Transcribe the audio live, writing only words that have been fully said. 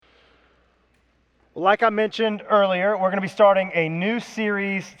Like I mentioned earlier, we're going to be starting a new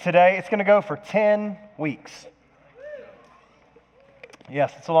series today. It's going to go for 10 weeks.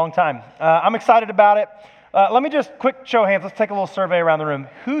 Yes, it's a long time. I'm excited about it. Let me just quick show of hands. Let's take a little survey around the room.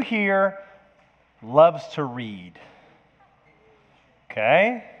 Who here loves to read?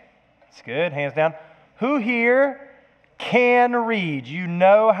 Okay, that's good. Hands down. Who here can read? You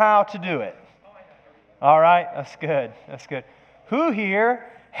know how to do it. All right, that's good. That's good. Who here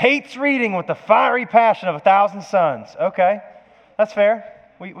hates reading with the fiery passion of 1,000 suns? Okay, that's fair.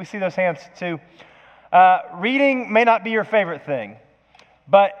 We see those hands too. Reading may not be your favorite thing,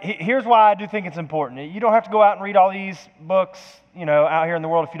 but here's why I do think it's important. You don't have to go out and read all these books, out here in the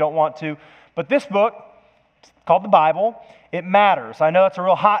world if you don't want to. But this book, called the Bible, it matters. I know it's a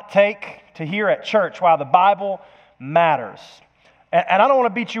real hot take to hear at church. Wow, the Bible matters. And I don't want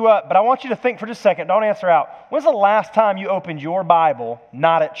to beat you up, but I want you to think for just a second. Don't answer out. When's the last time you opened your Bible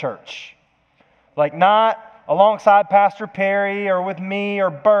not at church? Like not alongside Pastor Perry or with me or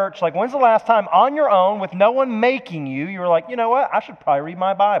Birch. Like when's the last time on your own with no one making you were like, you know what? I should probably read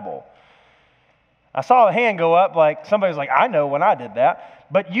my Bible. I saw a hand go up like somebody's like, I know when I did that.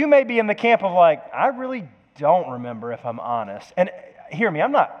 But you may be in the camp of like, I really don't remember if I'm honest. And hear me,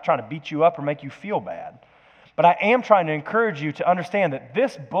 I'm not trying to beat you up or make you feel bad. But I am trying to encourage you to understand that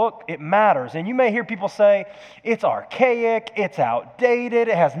this book, it matters. And you may hear people say, it's archaic, it's outdated,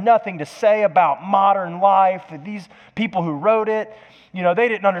 it has nothing to say about modern life. These people who wrote it, they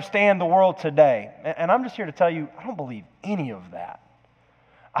didn't understand the world today. And I'm just here to tell you, I don't believe any of that.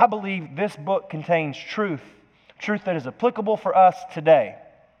 I believe this book contains truth that is applicable for us today.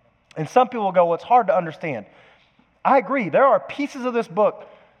 And some people will go, well, it's hard to understand. I agree. There are pieces of this book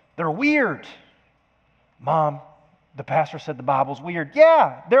that are weird. Mom, the pastor said the Bible's weird.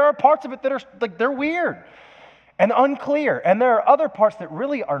 Yeah, there are parts of it that are they're weird and unclear. And there are other parts that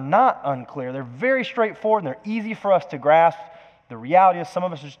really are not unclear. They're very straightforward and they're easy for us to grasp. The reality is some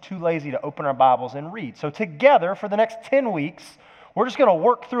of us are just too lazy to open our Bibles and read. So together for the next 10 weeks, we're just going to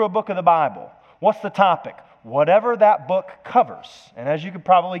work through a book of the Bible. What's the topic? Whatever that book covers. And as you could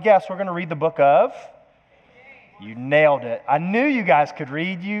probably guess, we're going to read the book of... You nailed it. I knew you guys could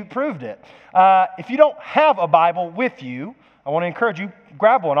read. You proved it. If you don't have a Bible with you, I want to encourage you,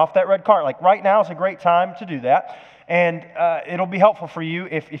 grab one off that red cart. Like right now is a great time to do that. And it'll be helpful for you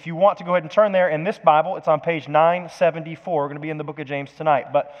if you want to go ahead and turn there. In this Bible, it's on page 974. We're going to be in the book of James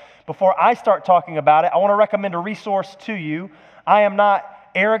tonight. But before I start talking about it, I want to recommend a resource to you. I am not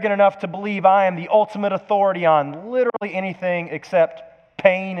arrogant enough to believe I am the ultimate authority on literally anything except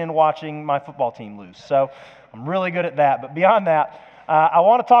pain and watching my football team lose. So I'm really good at that. But beyond that, I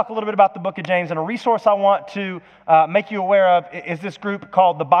want to talk a little bit about the book of James. And a resource I want to make you aware of is this group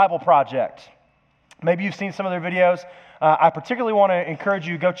called the Bible Project. Maybe you've seen some of their videos. I particularly want to encourage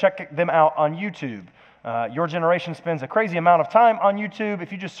you to go check them out on YouTube. Your generation spends a crazy amount of time on YouTube.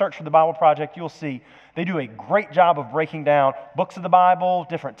 If you just search for the Bible Project, you'll see they do a great job of breaking down books of the Bible,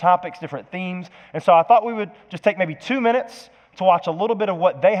 different topics, different themes. And so I thought we would just take maybe 2 minutes to watch a little bit of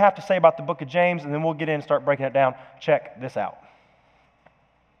what they have to say about the book of James, and then we'll get in and start breaking it down. Check this out.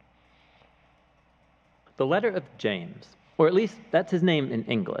 The letter of James, or at least that's his name in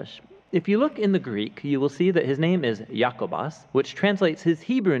English. If you look in the Greek, you will see that his name is Jacobos, which translates his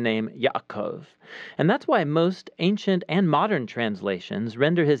Hebrew name Yaakov. And that's why most ancient and modern translations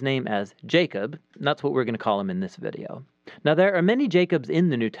render his name as Jacob. And that's what we're going to call him in this video. Now, there are many Jacobs in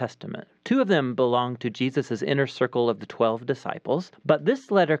the New Testament. 2 of them belong to Jesus' inner circle of the 12 disciples, but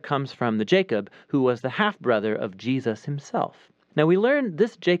this letter comes from the Jacob who was the half-brother of Jesus himself. Now, we learn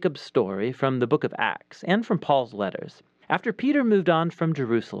this Jacob's story from the book of Acts and from Paul's letters. After Peter moved on from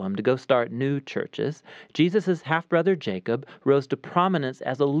Jerusalem to go start new churches, Jesus' half-brother Jacob rose to prominence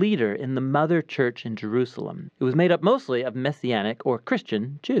as a leader in the mother church in Jerusalem. It was made up mostly of Messianic or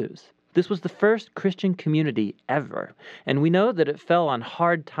Christian Jews. This was the first Christian community ever, and we know that it fell on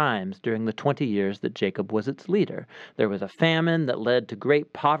hard times during the 20 years that Jacob was its leader. There was a famine that led to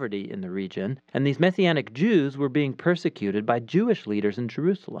great poverty in the region, and these Messianic Jews were being persecuted by Jewish leaders in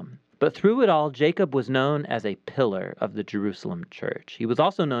Jerusalem. But through it all, Jacob was known as a pillar of the Jerusalem church. He was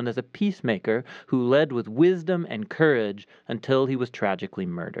also known as a peacemaker who led with wisdom and courage until he was tragically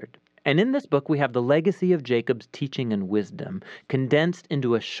murdered. And in this book, we have the legacy of Jacob's teaching and wisdom condensed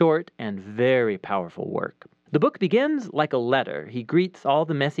into a short and very powerful work. The book begins like a letter. He greets all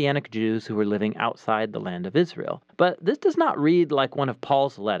the Messianic Jews who were living outside the land of Israel. But this does not read like one of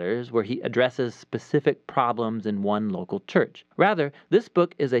Paul's letters where he addresses specific problems in one local church. Rather, this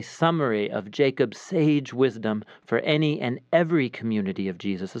book is a summary of Jacob's sage wisdom for any and every community of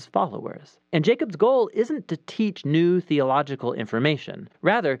Jesus' followers. And Jacob's goal isn't to teach new theological information.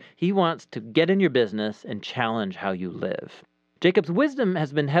 Rather, he wants to get in your business and challenge how you live. Jacob's wisdom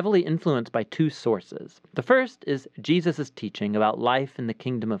has been heavily influenced by two sources. The first is Jesus' teaching about life in the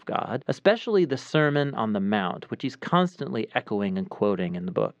kingdom of God, especially the Sermon on the Mount, which he's constantly echoing and quoting in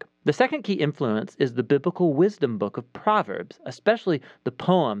the book. The second key influence is the biblical wisdom book of Proverbs, especially the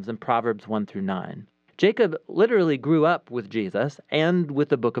poems in Proverbs 1 through 9. Jacob literally grew up with Jesus and with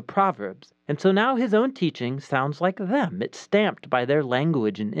the book of Proverbs, and so now his own teaching sounds like them. It's stamped by their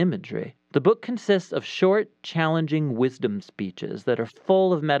language and imagery. The book consists of short, challenging wisdom speeches that are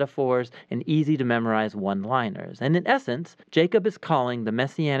full of metaphors and easy to memorize one-liners. And in essence, Jacob is calling the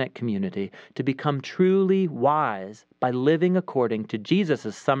Messianic community to become truly wise by living according to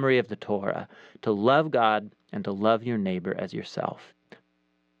Jesus' summary of the Torah, to love God and to love your neighbor as yourself.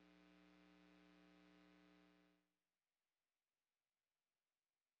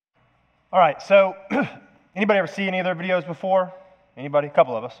 All right, so anybody ever see any of their videos before? Anybody? A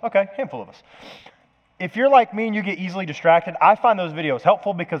couple of us. Okay, handful of us. If you're like me and you get easily distracted, I find those videos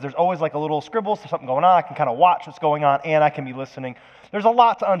helpful because there's always like a little scribble, something going on. I can kind of watch what's going on and I can be listening. There's a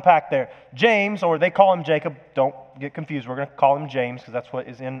lot to unpack there. James, or they call him Jacob, don't get confused. We're going to call him James because that's what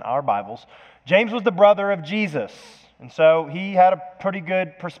is in our Bibles. James was the brother of Jesus, and so he had a pretty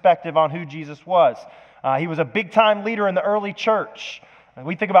good perspective on who Jesus was. He was a big-time leader in the early church.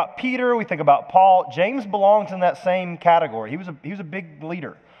 We think about Peter, we think about Paul. James belongs in that same category. He was a big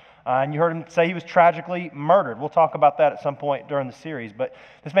leader. And you heard him say he was tragically murdered. We'll talk about that at some point during the series. But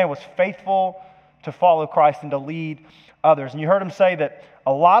this man was faithful to follow Christ and to lead others. And you heard him say that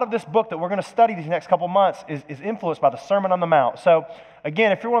a lot of this book that we're going to study these next couple months is influenced by the Sermon on the Mount. So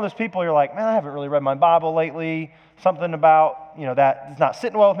again, if you're one of those people, you're like, man, I haven't really read my Bible lately. Something about, that is not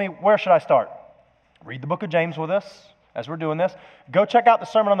sitting well with me. Where should I start? Read the book of James with us. As we're doing this, go check out the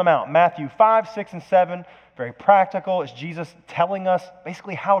Sermon on the Mount, Matthew 5, 6, and 7. Very practical. It's Jesus telling us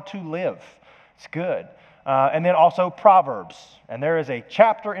basically how to live. It's good. And then also Proverbs. And there is a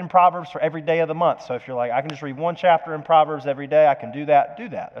chapter in Proverbs for every day of the month. So if you're like, I can just read one chapter in Proverbs every day, I can do that. Do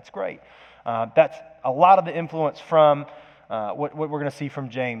that. That's great. That's a lot of the influence from what we're going to see from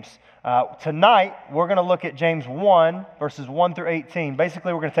James. Tonight, we're going to look at James 1, verses 1 through 18.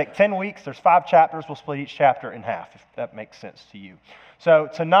 Basically, we're going to take 10 weeks. There's 5 chapters. We'll split each chapter in half, if that makes sense to you. So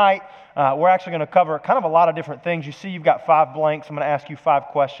tonight, we're actually going to cover kind of a lot of different things. You see you've got 5 blanks. I'm going to ask you 5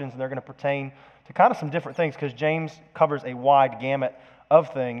 questions, and they're going to pertain to kind of some different things because James covers a wide gamut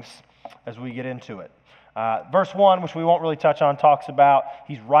of things as we get into it. Verse 1, which we won't really touch on, talks about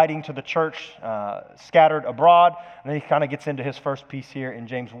he's writing to the church scattered abroad. And then he kind of gets into his first piece here in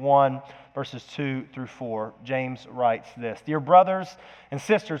James 1, verses 2 through 4. James writes this: Dear brothers and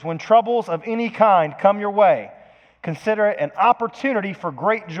sisters, when troubles of any kind come your way, consider it an opportunity for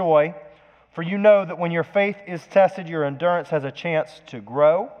great joy, for you know that when your faith is tested, your endurance has a chance to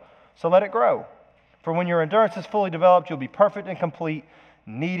grow. So let it grow. For when your endurance is fully developed, you'll be perfect and complete,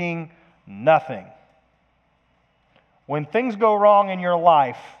 needing nothing. When things go wrong in your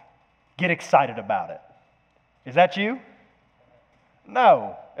life, get excited about it. Is that you?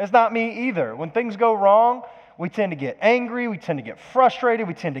 No, it's not me either. When things go wrong, we tend to get angry, we tend to get frustrated,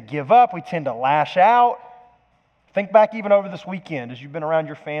 we tend to give up, we tend to lash out. Think back even over this weekend as you've been around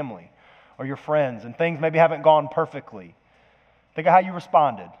your family or your friends and things maybe haven't gone perfectly. Think of how you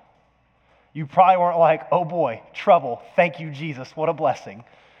responded. You probably weren't like, oh boy, trouble, thank you, Jesus, what a blessing.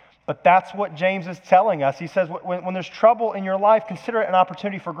 But that's what James is telling us. He says, when there's trouble in your life, consider it an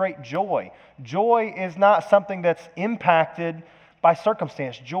opportunity for great joy. Joy is not something that's impacted by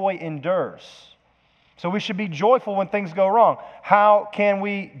circumstance. Joy endures. So we should be joyful when things go wrong. How can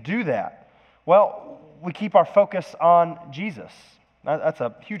we do that? Well, we keep our focus on Jesus. That's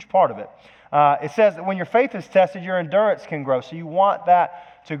a huge part of it. It says that when your faith is tested, your endurance can grow. So you want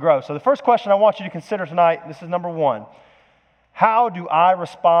that to grow. So the first question I want you to consider tonight, this is number 1. How do I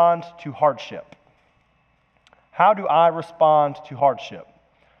respond to hardship? How do I respond to hardship?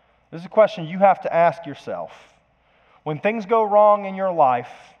 This is a question you have to ask yourself. When things go wrong in your life,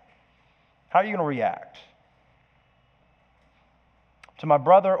 how are you going to react? To my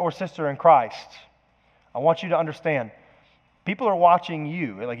brother or sister in Christ, I want you to understand, people are watching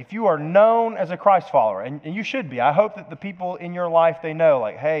you. Like if you are known as a Christ follower, and you should be, I hope that the people in your life, they know,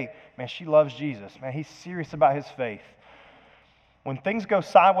 like, hey, man, she loves Jesus. Man, he's serious about his faith. When things go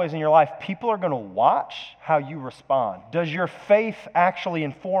sideways in your life, people are going to watch how you respond. Does your faith actually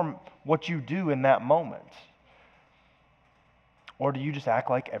inform what you do in that moment? Or do you just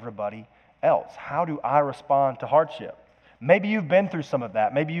act like everybody else? How do I respond to hardship? Maybe you've been through some of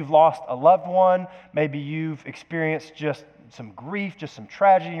that. Maybe you've lost a loved one. Maybe you've experienced just some grief, just some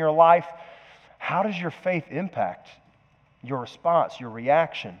tragedy in your life. How does your faith impact your response, your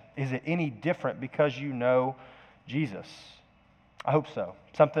reaction? Is it any different because you know Jesus? I hope so.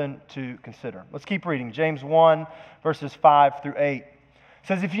 Something to consider. Let's keep reading. James 1, verses 5 through 8. It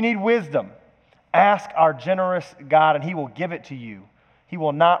says, if you need wisdom, ask our generous God, and he will give it to you. He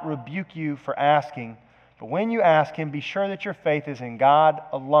will not rebuke you for asking. But when you ask him, be sure that your faith is in God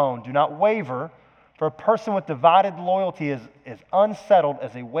alone. Do not waver, for a person with divided loyalty is unsettled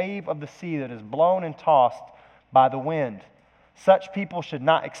as a wave of the sea that is blown and tossed by the wind. Such people should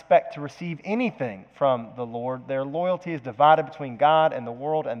not expect to receive anything from the Lord. Their loyalty is divided between God and the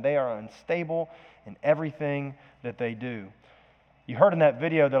world, and they are unstable in everything that they do. You heard in that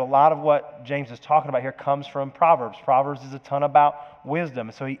video that a lot of what James is talking about here comes from Proverbs. Proverbs is a ton about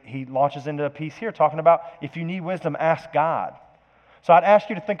wisdom. So he launches into a piece here talking about if you need wisdom, ask God. So I'd ask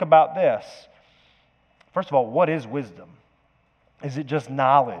you to think about this. First of all, what is wisdom? Is it just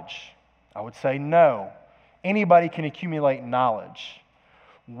knowledge? I would say no. Anybody can accumulate knowledge.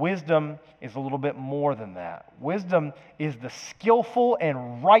 Wisdom is a little bit more than that. Wisdom is the skillful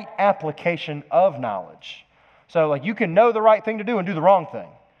and right application of knowledge. So like you can know the right thing to do and do the wrong thing.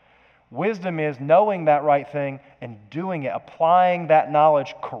 Wisdom is knowing that right thing and doing it, applying that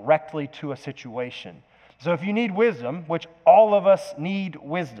knowledge correctly to a situation. So if you need wisdom, which all of us need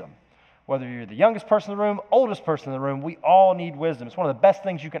wisdom, whether you're the youngest person in the room, oldest person in the room, we all need wisdom. It's one of the best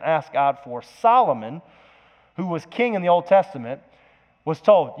things you can ask God for. Solomon, who was king in the Old Testament, was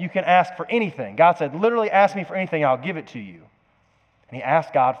told, you can ask for anything. God said, literally ask me for anything, I'll give it to you. And he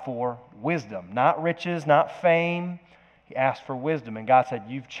asked God for wisdom, not riches, not fame. He asked for wisdom, and God said,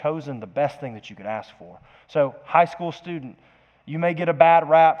 you've chosen the best thing that you could ask for. So, high school student, you may get a bad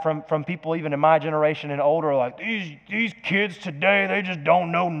rap from people even in my generation and older, like, these kids today, they just don't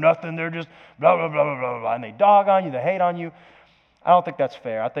know nothing. They're just blah, blah, blah, blah, blah, blah. And they dog on you, they hate on you. I don't think that's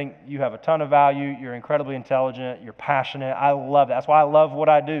fair. I think you have a ton of value. You're incredibly intelligent. You're passionate. I love that. That's why I love what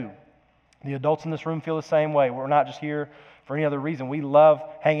I do. The adults in this room feel the same way. We're not just here for any other reason. We love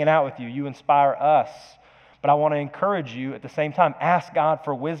hanging out with you. You inspire us. But I want to encourage you at the same time, ask God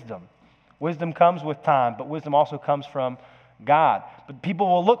for wisdom. Wisdom comes with time, but wisdom also comes from God. But people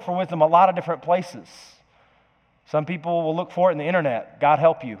will look for wisdom a lot of different places. Some people will look for it in the internet. God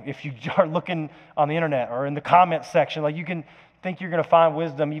help you if you are looking on the internet or in the comments section. Like you can think you're going to find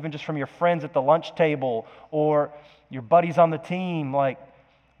wisdom even just from your friends at the lunch table or your buddies on the team. Like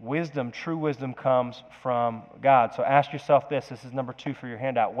wisdom, true wisdom comes from God. So ask yourself this. This is number 2 for your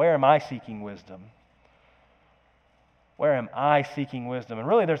handout. Where am I seeking wisdom? Where am I seeking wisdom? And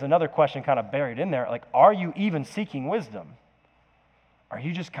really there's another question kind of buried in there. Like, are you even seeking wisdom? Are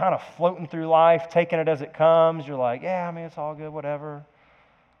you just kind of floating through life, taking it as it comes? You're like, yeah, I mean, it's all good, whatever.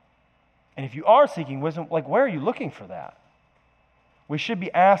 And if you are seeking wisdom, like, where are you looking for that? We should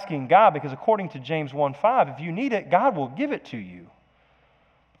be asking God, because according to James 1:5, if you need it, God will give it to you.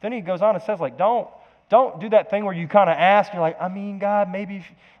 But then he goes on and says, like, don't do that thing where you kind of ask. You're like, I mean, God, maybe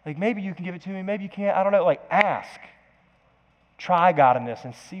you can give it to me, maybe you can't. I don't know. Like, ask. Try God in this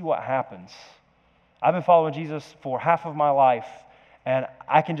and see what happens. I've been following Jesus for half of my life, and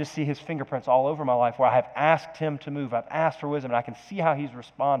I can just see his fingerprints all over my life where I have asked him to move. I've asked for wisdom, and I can see how he's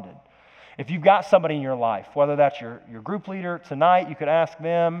responded. If you've got somebody in your life, whether that's your group leader tonight, you could ask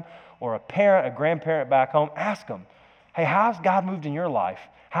them, or a parent, a grandparent back home, ask them, hey, how has God moved in your life?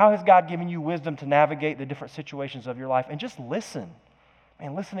 How has God given you wisdom to navigate the different situations of your life? And just listen.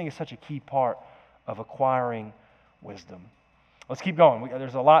 Man, listening is such a key part of acquiring wisdom. Let's keep going.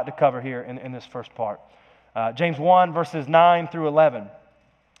 There's a lot to cover here in this first part. James 1, verses 9 through 11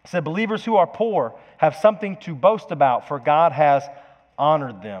 said, believers who are poor have something to boast about, for God has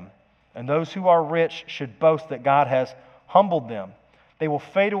honored them. And those who are rich should boast that God has humbled them. They will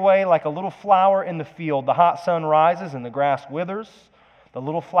fade away like a little flower in the field. The hot sun rises and the grass withers. The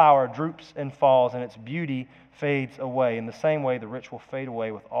little flower droops and falls, and its beauty fades away. In the same way, the rich will fade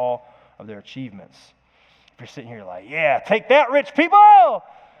away with all of their achievements. If you're sitting here like, yeah, take that, rich people!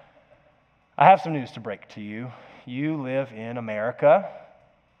 I have some news to break to you. You live in America.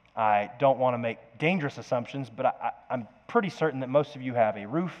 I don't want to make dangerous assumptions, but I'm pretty certain that most of you have a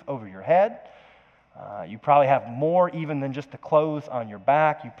roof over your head. You probably have more even than just the clothes on your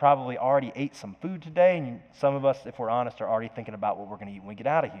back. You probably already ate some food today, and some of us, if we're honest, are already thinking about what we're going to eat when we get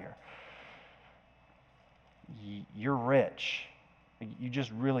out of here. You're rich. You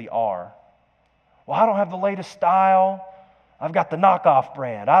just really are. Well, I don't have the latest style. I've got the knockoff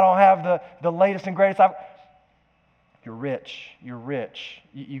brand. I don't have the latest and greatest. You're rich. You're rich.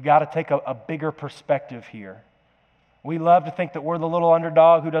 You got to take a bigger perspective here. We love to think that we're the little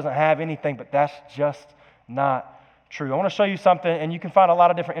underdog who doesn't have anything, but that's just not true. I want to show you something, and you can find a lot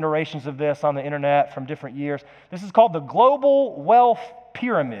of different iterations of this on the internet from different years. This is called the Global Wealth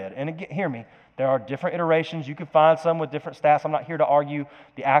Pyramid. And again, hear me, there are different iterations. You can find some with different stats. I'm not here to argue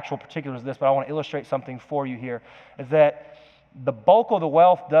the actual particulars of this, but I want to illustrate something for you here, is that the bulk of the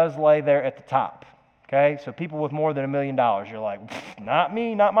wealth does lay there at the top. Okay, so people with more than $1 million, you're like, not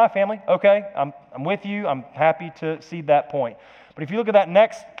me, not my family. Okay, I'm with you. I'm happy to see that point. But if you look at that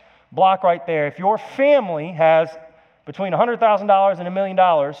next block right there, if your family has between $100,000 and $1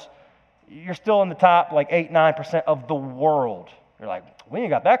 million, you're still in the top like 8-9% of the world. You're like, we ain't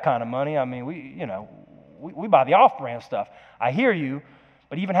got that kind of money. I mean, we buy the off-brand stuff. I hear you,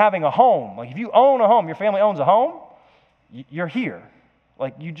 but even having a home, like if you own a home, your family owns a home, you're here.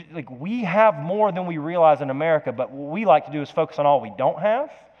 Like we have more than we realize in America, but what we like to do is focus on all we don't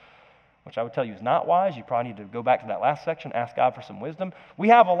have, which I would tell you is not wise. You probably need to go back to that last section, ask God for some wisdom. We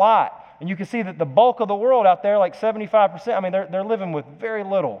have a lot, and you can see that the bulk of the world out there, like 75%, I mean, they're living with very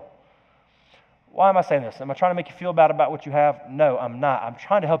little. Why am I saying this? Am I trying to make you feel bad about what you have? No, I'm not. I'm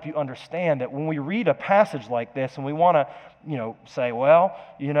trying to help you understand that when we read a passage like this and we want to, say, well,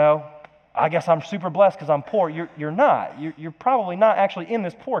 I guess I'm super blessed because I'm poor. You're not. You're probably not actually in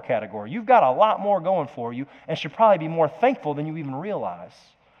this poor category. You've got a lot more going for you and should probably be more thankful than you even realize.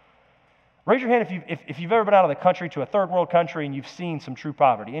 Raise your hand if you've ever been out of the country to a third world country and you've seen some true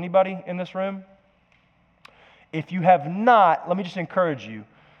poverty. Anybody in this room? If you have not, let me just encourage you.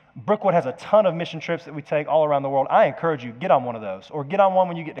 Brookwood has a ton of mission trips that we take all around the world. I encourage you, get on one of those. Or get on one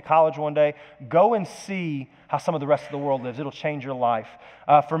when you get to college one day. Go and see how some of the rest of the world lives. It'll change your life.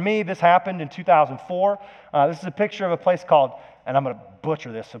 For me, this happened in 2004. This is a picture of a place called, and I'm going to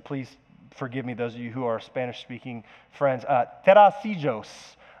butcher this, so please forgive me, those of you who are Spanish-speaking friends, Terracillos.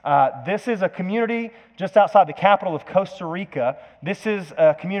 This is a community just outside the capital of Costa Rica. This is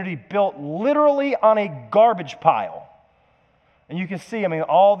a community built literally on a garbage pile. And you can see,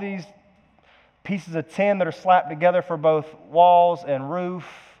 all these pieces of tin that are slapped together for both walls and roof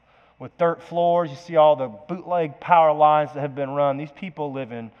with dirt floors. You see all the bootleg power lines that have been run. These people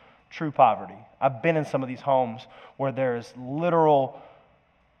live in true poverty. I've been in some of these homes where there's literal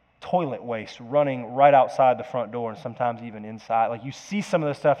toilet waste running right outside the front door and sometimes even inside. Like you see some of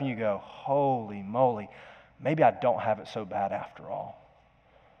this stuff and you go, holy moly, maybe I don't have it so bad after all.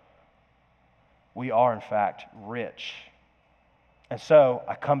 We are, in fact, rich. And so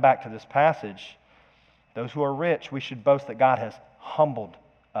I come back to this passage. Those who are rich, we should boast that God has humbled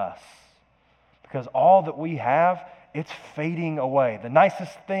us. Because all that we have, it's fading away. The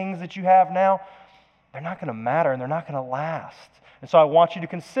nicest things that you have now, they're not going to matter and they're not going to last. And so I want you to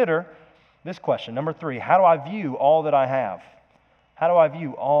consider this question. Number 3, how do I view all that I have? How do I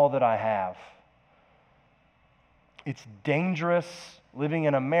view all that I have? It's dangerous living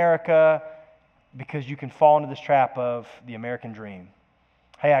in America because you can fall into this trap of the American dream.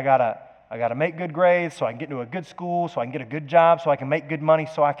 Hey, I gotta make good grades so I can get into a good school, so I can get a good job, so I can make good money,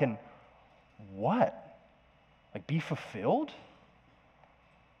 so I can what? Like be fulfilled?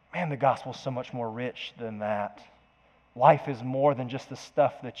 Man, the gospel's so much more rich than that. Life is more than just the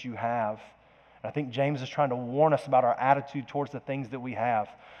stuff that you have. And I think James is trying to warn us about our attitude towards the things that we have.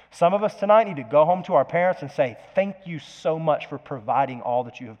 Some of us tonight need to go home to our parents and say, thank you so much for providing all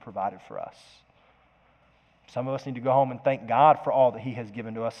that you have provided for us. Some of us need to go home and thank God for all that He has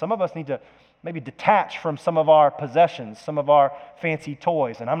given to us. Some of us need to maybe detach from some of our possessions, some of our fancy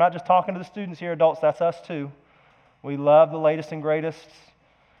toys. And I'm not just talking to the students here, adults, that's us too. We love the latest and greatest.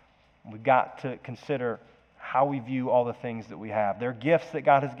 We've got to consider how we view all the things that we have. They're gifts that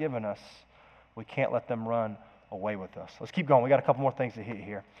God has given us. We can't let them run away with us. Let's keep going. We got a couple more things to hit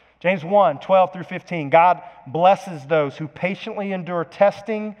here. James 1:12-15. God blesses those who patiently endure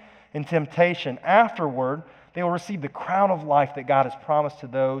testing and temptation. Afterward, they will receive the crown of life that God has promised to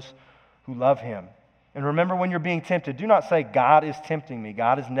those who love Him. And remember, when you're being tempted, do not say, God is tempting me.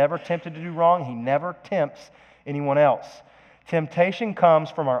 God is never tempted to do wrong. He never tempts anyone else. Temptation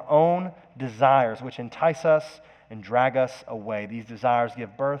comes from our own desires, which entice us and drag us away. These desires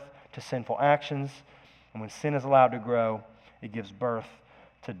give birth to sinful actions, and when sin is allowed to grow, it gives birth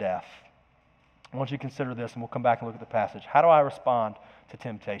to death. I want you to consider this, and we'll come back and look at the passage. How do I respond to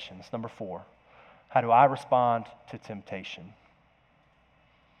temptation? That's number 4. How do I respond to temptation?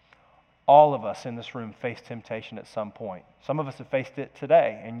 All of us in this room face temptation at some point. Some of us have faced it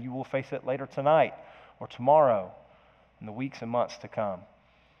today, and you will face it later tonight or tomorrow. in the weeks and months to come.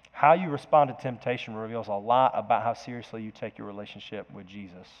 How you respond to temptation reveals a lot about how seriously you take your relationship with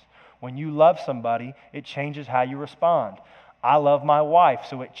Jesus. When you love somebody, it changes how you respond. I love my wife,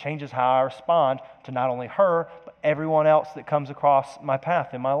 so it changes how I respond to not only her, but everyone else that comes across my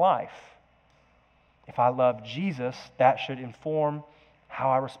path in my life. If I love Jesus, that should inform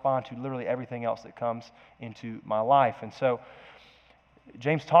how I respond to literally everything else that comes into my life. And so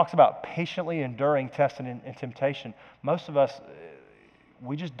James talks about patiently enduring testing and temptation. Most of us,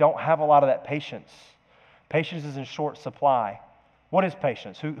 we just don't have a lot of that patience. Patience is in short supply. What is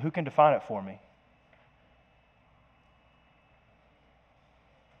patience? Who can define it for me?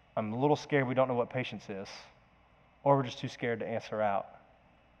 I'm a little scared we don't know what patience is, or we're just too scared to answer out.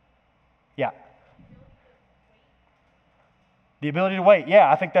 Yeah. The ability to wait.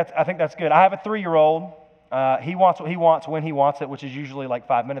 Yeah, I think that's good. I have a 3-year-old. He wants what he wants when he wants it, which is usually like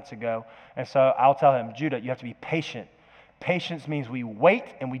 5 minutes ago. And so I'll tell him, Judah, you have to be patient. Patience means we wait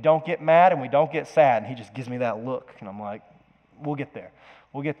and we don't get mad and we don't get sad. And he just gives me that look. And I'm like, we'll get there.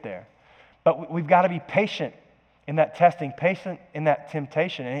 We'll get there. But we've got to be patient in that testing, patient in that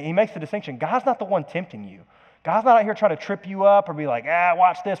temptation. And he makes the distinction. God's not the one tempting you. God's not out here trying to trip you up or be like,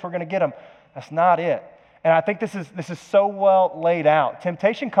 watch this, we're going to get him. That's not it. And I think this is so well laid out.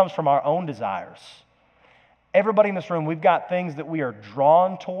 Temptation comes from our own desires. Everybody in this room, we've got things that we are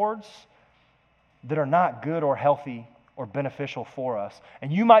drawn towards that are not good or healthy or beneficial for us.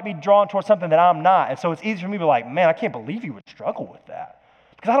 And you might be drawn towards something that I'm not. And so it's easy for me to be like, man, I can't believe you would struggle with that.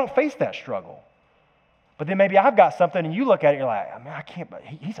 Because I don't face that struggle. But then maybe I've got something and you look at it and you're like, man, I can't, but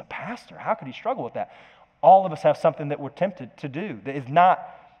he's a pastor. How could he struggle with that? All of us have something that we're tempted to do that is not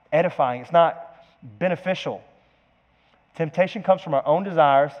edifying. It's not beneficial. Temptation comes from our own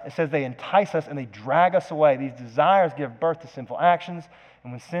desires. It says they entice us and they drag us away. These desires give birth to sinful actions,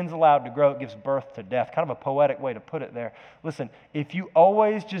 and when sin's allowed to grow, it gives birth to death. Kind of a poetic way to put it there. Listen, if you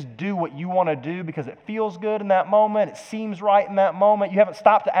always just do what you want to do because it feels good in that moment, it seems right in that moment, you haven't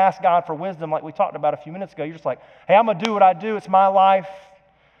stopped to ask God for wisdom like we talked about a few minutes ago. You're just like, hey, I'm going to do what I do. It's my life.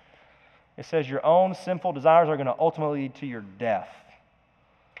 It says your own sinful desires are going to ultimately lead to your death.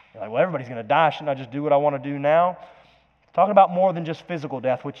 You're like, well, everybody's going to die. Shouldn't I just do what I want to do now? Talking about more than just physical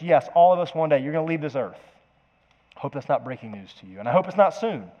death, which, yes, all of us one day, you're going to leave this earth. Hope that's not breaking news to you, and I hope it's not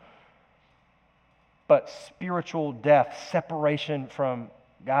soon. But spiritual death, separation from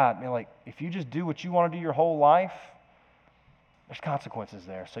God, I mean, like, if you just do what you want to do your whole life, there's consequences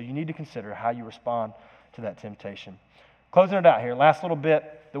there. So you need to consider how you respond to that temptation. Closing it out here, last little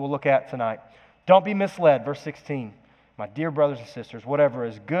bit that we'll look at tonight. Don't be misled, verse 16. My dear brothers and sisters, whatever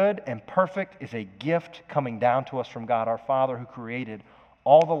is good and perfect is a gift coming down to us from God, our Father, who created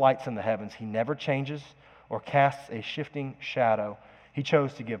all the lights in the heavens. He never changes or casts a shifting shadow. He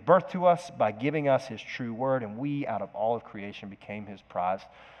chose to give birth to us by giving us his true word, and we, out of all of creation, became his prized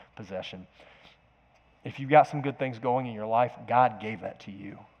possession. If you've got some good things going in your life, God gave that to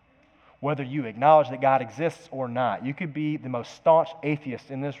you. Whether you acknowledge that God exists or not, you could be the most staunch atheist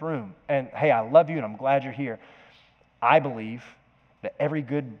in this room. And hey, I love you and I'm glad you're here. I believe that every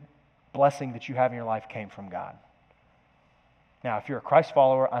good blessing that you have in your life came from God. Now, if you're a Christ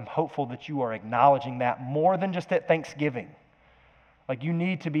follower, I'm hopeful that you are acknowledging that more than just at Thanksgiving. Like, you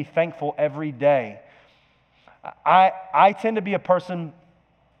need to be thankful every day. I tend to be a person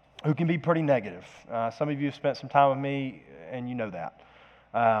who can be pretty negative. Some of you have spent some time with me, and you know that.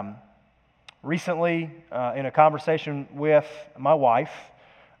 Recently, in a conversation with my wife,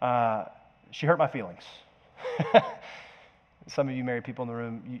 she hurt my feelings. Some of you married people in the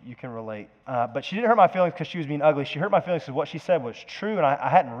room, you can relate. But she didn't hurt my feelings because she was being ugly. She hurt my feelings because what she said was true, and I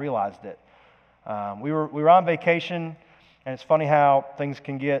hadn't realized it. We were on vacation, and it's funny how things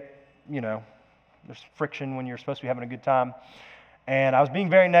can get, there's friction when you're supposed to be having a good time. And I was being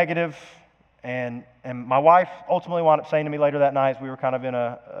very negative, and my wife ultimately wound up saying to me later that night, as we were kind of in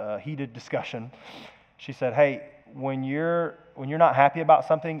a heated discussion, she said, hey, when you're not happy about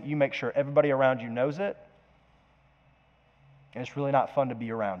something, you make sure everybody around you knows it. And it's really not fun to be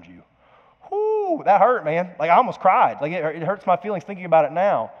around you. Whoo, that hurt, man. Like, I almost cried. Like, it hurts my feelings thinking about it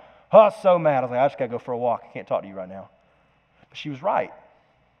now. Oh, I was so mad. I was like, I just got to go for a walk. I can't talk to you right now. But she was right.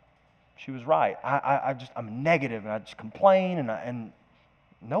 She was right. I'm negative, and I just complain, and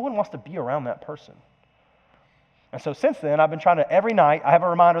no one wants to be around that person. And so since then, I've been trying to, every night, I have a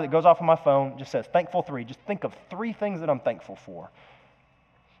reminder that goes off on my phone, just says, thankful 3. Just think of 3 things that I'm thankful for.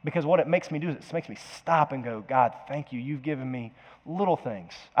 Because what it makes me do is it makes me stop and go, God, thank you. You've given me little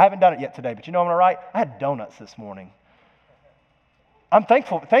things. I haven't done it yet today, but you know what I'm going to write? I had donuts this morning. I'm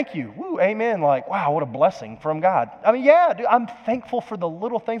thankful. Thank you. Woo, amen. Like, wow, what a blessing from God. I mean, yeah, dude, I'm thankful for the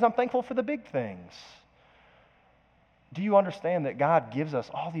little things. I'm thankful for the big things. Do you understand that God gives us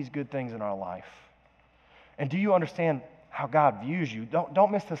all these good things in our life? And do you understand how God views you?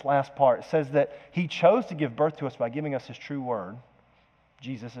 Don't miss this last part. It says that he chose to give birth to us by giving us his true word.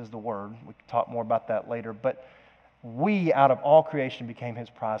 Jesus is the word. We can talk more about that later. But we, out of all creation, became his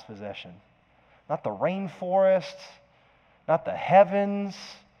prized possession. Not the rainforests, not the heavens.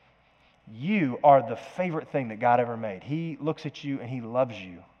 You are the favorite thing that God ever made. He looks at you and he loves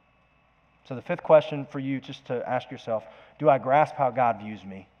you. So the fifth question for you, just to ask yourself, do I grasp how God views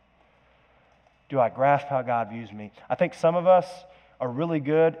me? Do I grasp how God views me? I think some of us are really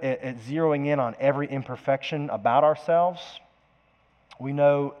good at zeroing in on every imperfection about ourselves. We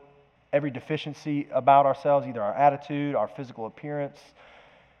know every deficiency about ourselves, either our attitude, our physical appearance.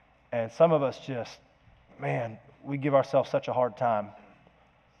 And some of us just, man, we give ourselves such a hard time.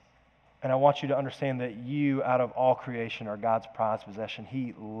 And I want you to understand that you, out of all creation, are God's prized possession.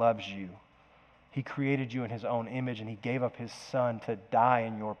 He loves you. He created you in his own image, and he gave up his son to die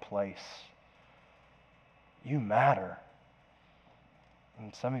in your place. You matter.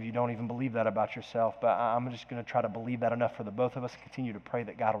 And some of you don't even believe that about yourself, but I'm just going to try to believe that enough for the both of us and continue to pray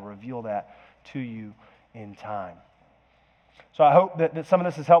that God will reveal that to you in time. So I hope that some of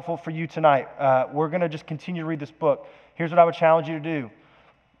this is helpful for you tonight. We're going to just continue to read this book. Here's what I would challenge you to do.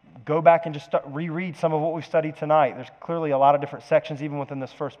 Go back and just reread some of what we've studied tonight. There's clearly a lot of different sections even within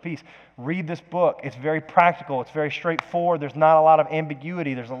this first piece. Read this book. It's very practical. It's very straightforward. There's not a lot of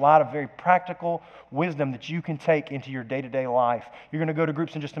ambiguity. There's a lot of very practical wisdom that you can take into your day-to-day life. You're going to go to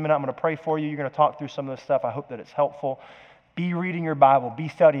groups in just a minute. I'm going to pray for you. You're going to talk through some of this stuff. I hope that it's helpful. Be reading your Bible. Be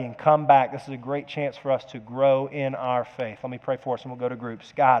studying. Come back. This is a great chance for us to grow in our faith. Let me pray for us and we'll go to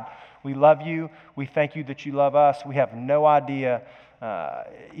groups. God, we love you. We thank you that you love us. We have no idea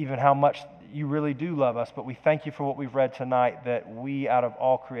even how much you really do love us, but we thank you for what we've read tonight, that we, out of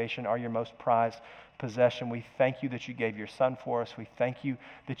all creation, are your most prized possession. We thank you that you gave your son for us. We thank you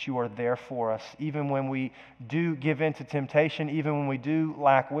that you are there for us. Even when we do give in to temptation, even when we do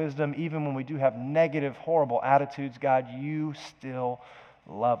lack wisdom, even when we do have negative, horrible attitudes, God, you still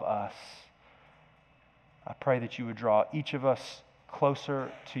love us. I pray that you would draw each of us closer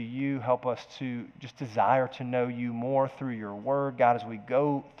to you. Help us to just desire to know you more through your word. God, as we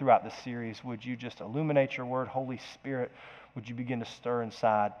go throughout this series, would you just illuminate your word? Holy Spirit, would you begin to stir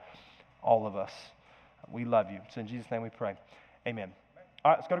inside all of us? We love you. It's in Jesus' name we pray. Amen.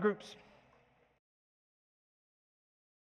 All right, let's go to groups.